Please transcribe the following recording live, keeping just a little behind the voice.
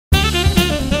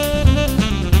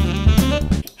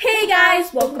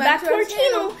guys, welcome back to our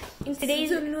channel. In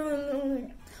today's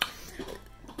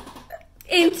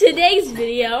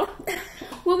video,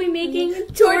 we'll be making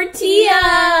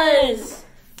tortillas.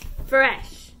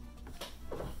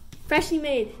 Freshly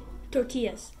made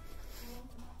tortillas.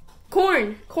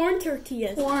 Corn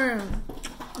tortillas. Corn.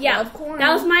 Yeah, Love corn.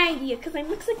 That was my idea because I'm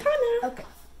Mexicana. Okay.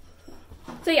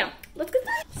 So yeah, let's get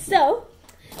started. So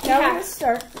Now we're gonna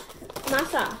start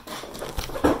masa,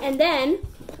 and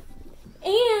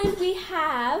we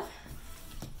have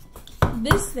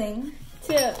this thing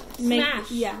to smash.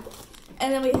 Yeah.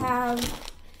 And then we have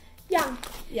Yeah.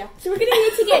 So we're gonna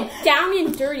need to get down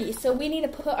and dirty. So we need to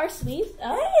put our sleeves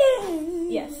up.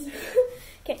 Yes.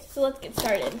 Okay, so let's get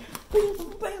started.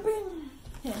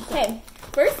 Okay,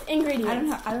 first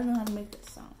ingredients. I don't know how to make this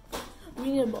sound.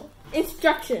 We need a bowl.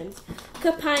 Instructions.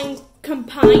 Combine 2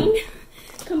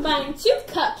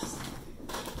 cups.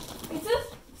 It says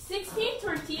 16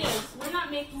 tortillas. We're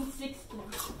not making 16.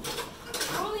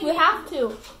 We have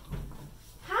to.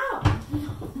 How?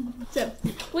 So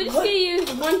we're just gonna use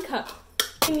 1 cup.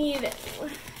 We need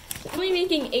only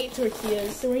making 8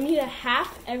 tortillas, so we need to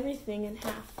half everything in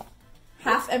half.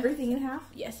 Half everything in half?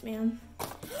 Yes, ma'am.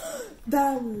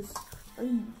 That was.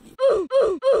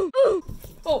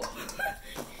 Oh.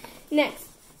 Next,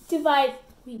 divide.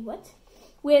 Wait, what?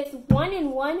 With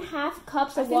 1 1/2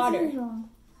 cups of water. It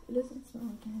doesn't smell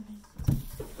like anything.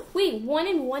 Wait,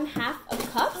 1 1/2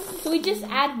 of cups? So we just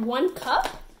add 1 cup?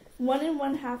 1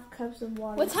 1/2 cups of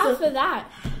water. What's half of that?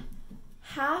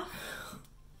 Half?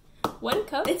 1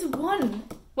 cup? It's 1.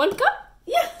 1 cup?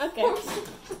 Yeah. Okay.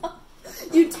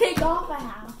 You take off a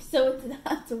half, so it's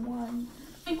not a 1.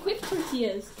 And quick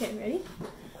tortillas. Okay, ready?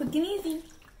 Quick and easy.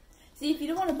 See, if you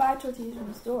don't want to buy tortillas from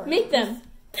the store, Make them.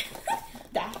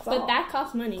 That's But all. that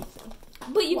costs money. So.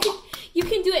 But you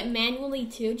can do it manually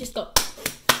too. Just go.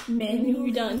 Manually.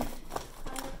 You're done.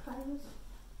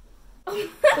 But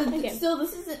Okay. still,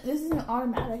 this isn't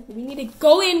automatic. We need to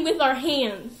go in with our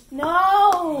hands.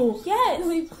 No. Yes. Can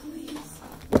we please?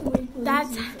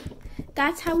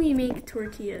 That's how we make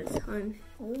tortillas, hon.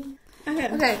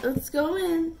 Okay, let's go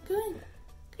in. Go in.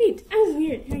 Wait, I'm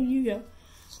weird. Here you go.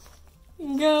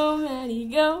 Go, Maddie,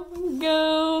 go.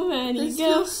 Go, Maddie, This go.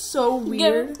 feels so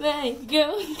weird. Go, Maddie,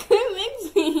 go. It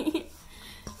makes me.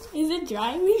 Is it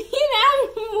dry? We need to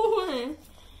add more.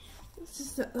 This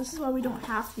is why we don't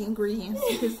have the ingredients,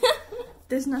 because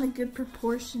there's not a good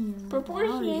proportions.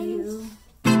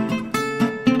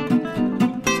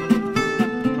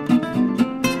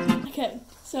 Okay,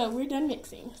 so we're done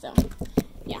mixing. So,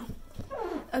 yeah.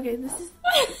 Okay, this is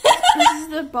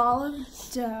the ball of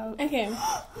dough. Okay.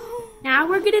 Now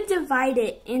we're gonna divide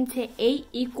it into 8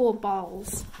 equal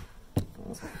balls.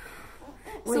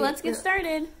 So let's get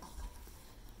started.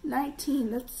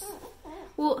 19. That's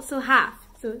So half.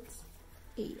 So it's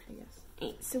 8, I guess.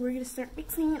 8. So we're gonna start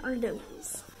mixing our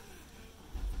doughs.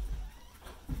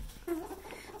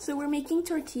 So we're making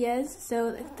tortillas.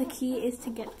 So the key is to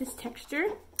get this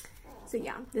texture. So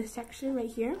yeah, this texture right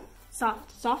here.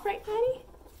 Soft, right, Patty?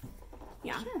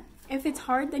 Yeah. Sure. If it's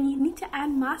hard, then you need to add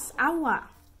más agua.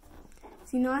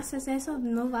 Si no haces eso,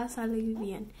 no va a salir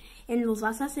bien. En los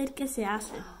vas a hacer que se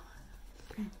hacen.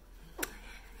 Okay.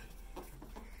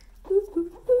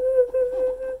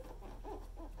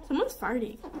 Someone's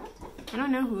farting. I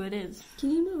don't know who it is.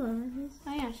 Can you move over, please?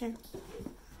 Oh yeah, sure.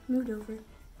 Moved over.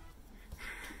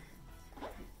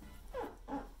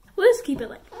 We'll just keep it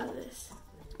like this.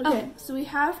 Okay, so we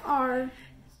have our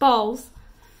Balls.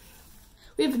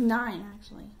 We have 9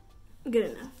 actually. Good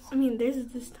enough. I mean, there's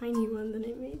this tiny one that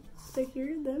I made. So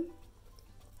here are them.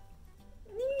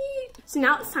 So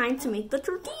now it's time to make the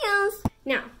tortillas.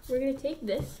 Now, we're going to take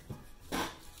this.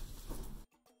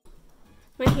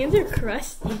 My hands are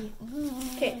crusty.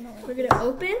 Okay, we're going to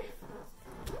open.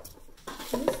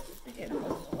 Okay,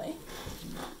 pull it away.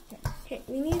 Okay,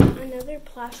 we need another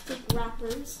plastic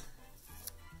wrappers.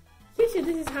 Pretty sure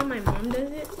this is how my mom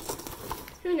does it.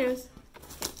 Who knows?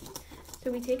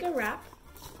 So we take a wrap,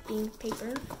 being paper,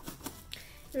 and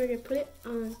we're gonna put it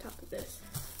on top of this.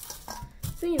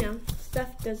 So you know,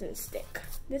 stuff doesn't stick.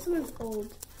 This one's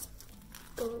old.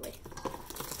 Go away.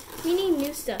 We need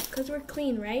new stuff because we're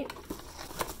clean, right?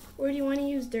 Or do you want to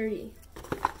use dirty?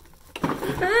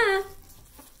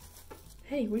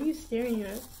 Hey, what are you staring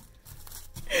at?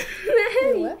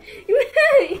 Wait, what?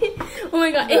 Oh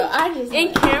my god. No,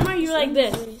 in camera, you're like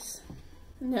this.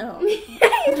 No.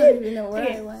 I don't even know where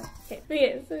I went.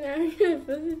 Okay, so now we're going to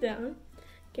put it down.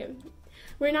 Okay.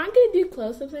 We're not going to do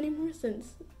close-ups anymore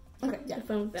since Okay, yeah. the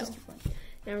phone fell. Just your phone.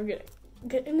 Now we're going to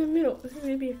get in the middle. This is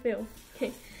going to be a fail.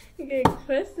 Okay. We're going to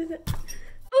twist this.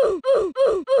 I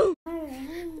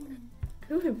don't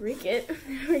want to break make it.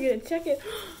 We're gonna check it.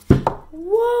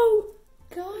 Whoa,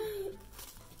 Guys.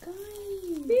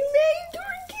 we made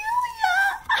tortilla.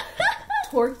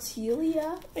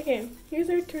 Tortilla? Okay, here's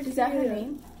our tortilla. Is that her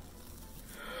name?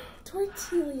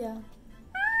 Tortilla.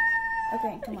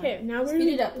 Okay, come on. Okay, now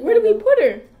Speed it up. where do we put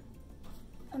her?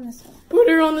 On this one. Put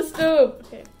her on the stove.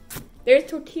 Okay, there's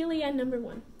tortilla number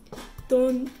 1.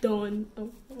 Dun dun. Oh,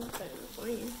 what's that?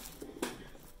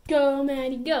 Go,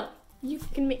 Maddie, go. You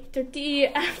can make tortilla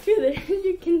after this.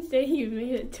 You can say you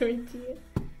made a tortilla.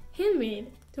 Handmade.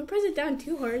 Don't press it down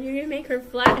too hard. You're gonna make her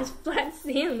flat as flat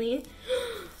Stanley.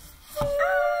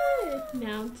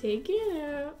 Now take it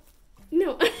out.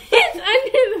 No, it's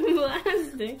under the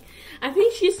plastic. I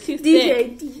think she's too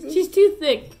thick. DJ. She's too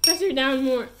thick. Press her down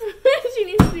more. She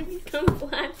needs to become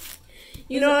flat.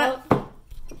 You know what?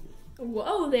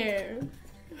 Whoa there.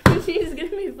 She's gonna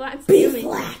be flat Be Stanley.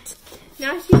 flat.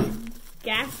 Now she's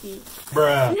gassy.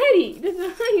 Bruh. Daddy, that's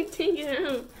not how you take it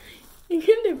out. You're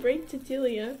gonna break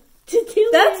tortilla. Tortilla.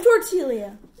 That's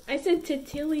tortilla. I said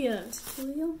tortilla.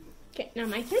 Tortilla? Okay, now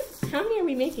my turn. How many are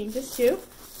we making? Just 2?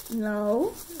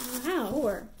 No. Wow.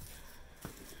 4.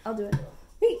 I'll do it.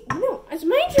 Wait, no, it's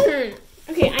my turn.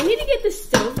 Okay, I need to get the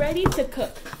stove ready to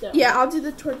cook. So. Yeah, I'll do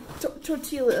the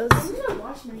tortillas. I'm gonna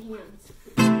wash my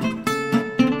hands.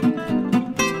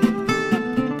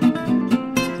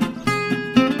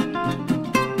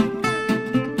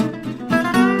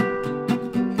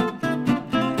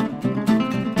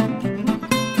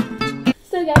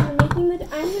 So guys, we're making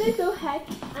I'm gonna go ahead.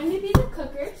 I'm gonna be the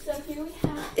cooker. So here we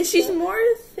have. She's more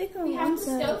thick on We have one the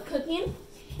side. stove cooking.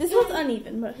 This one's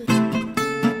uneven, but Set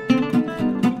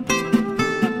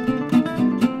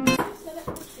up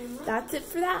the camera. that's it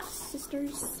for that,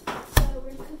 sisters. So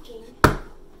we're cooking.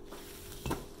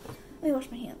 Let me wash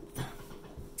my hands.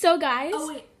 So guys. Oh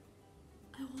wait.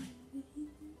 I want.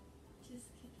 Just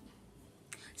kidding.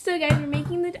 So guys, we're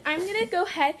making I'm gonna go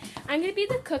ahead. I'm gonna be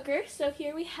the cooker. So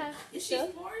here we have the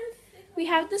stove. We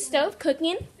have the stove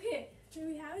cooking. Here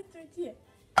we have a tortilla.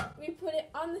 We put it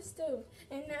on the stove,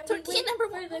 and now Tortilla number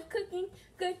for the cooking.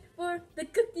 Good for the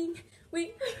cooking.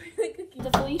 Wait for the cooking. The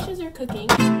Felicias are cooking.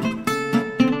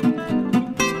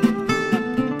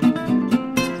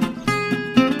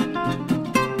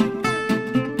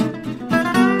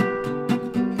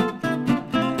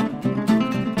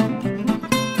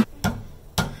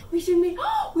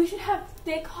 We should have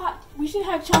thick hot. We should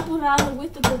have chaparrado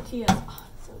with the tortillas. Oh,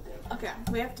 it's so good. Okay,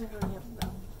 we have to hurry up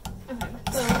though. Okay,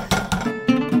 so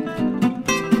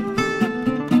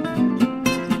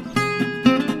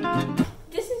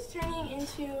this is turning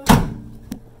into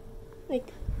like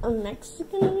a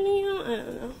Mexican video. I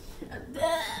don't know.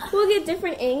 We'll get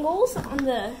different angles on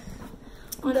the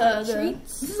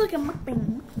treats. This is like a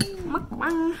mukbang.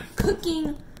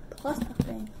 Cooking plus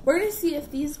mukbang. We're gonna see if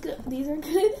these are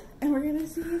good, and we're gonna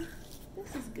see if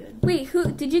this is good. Wait,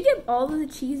 who did you get all of the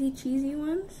cheesy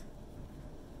ones?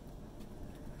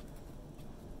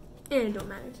 It don't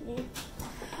matter to me.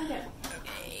 Okay.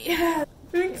 Yeah.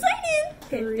 I'm excited.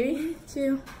 Okay, 3,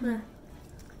 2, 1.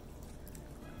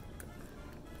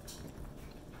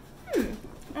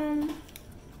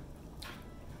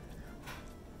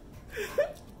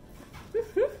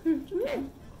 Okay.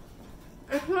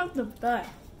 It's not the best,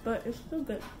 but it's still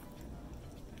good.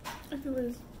 If it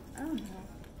was, I don't know.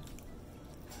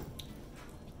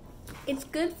 It's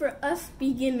good for us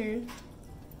beginners.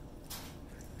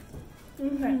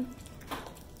 Okay.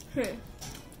 Here.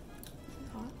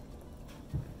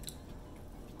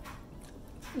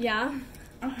 Yeah.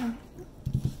 Uh-huh.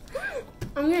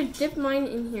 I'm gonna dip mine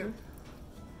in here.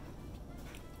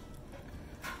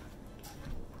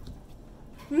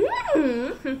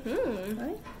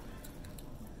 Right?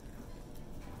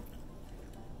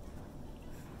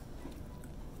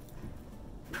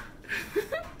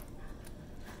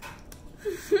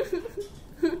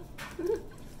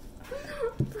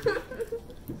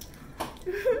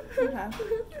 Okay.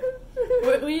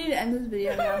 We need to end this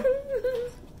video now.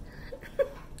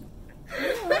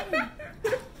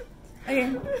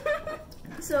 Okay.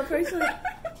 So personally,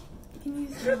 can you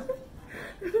smell?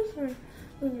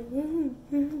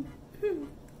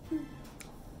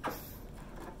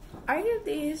 I give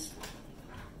these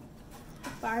a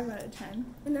 5 out of 10.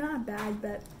 And they're not bad,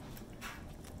 but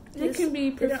They can be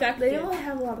they perfected. don't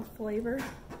have a lot of flavor.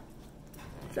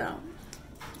 So,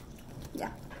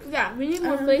 yeah. Yeah, we need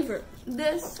more flavor.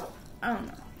 This, I don't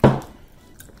know.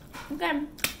 Okay,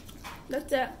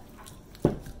 that's it.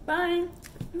 Bye.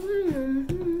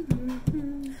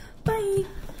 Bye.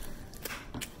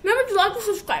 Remember to like and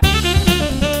subscribe.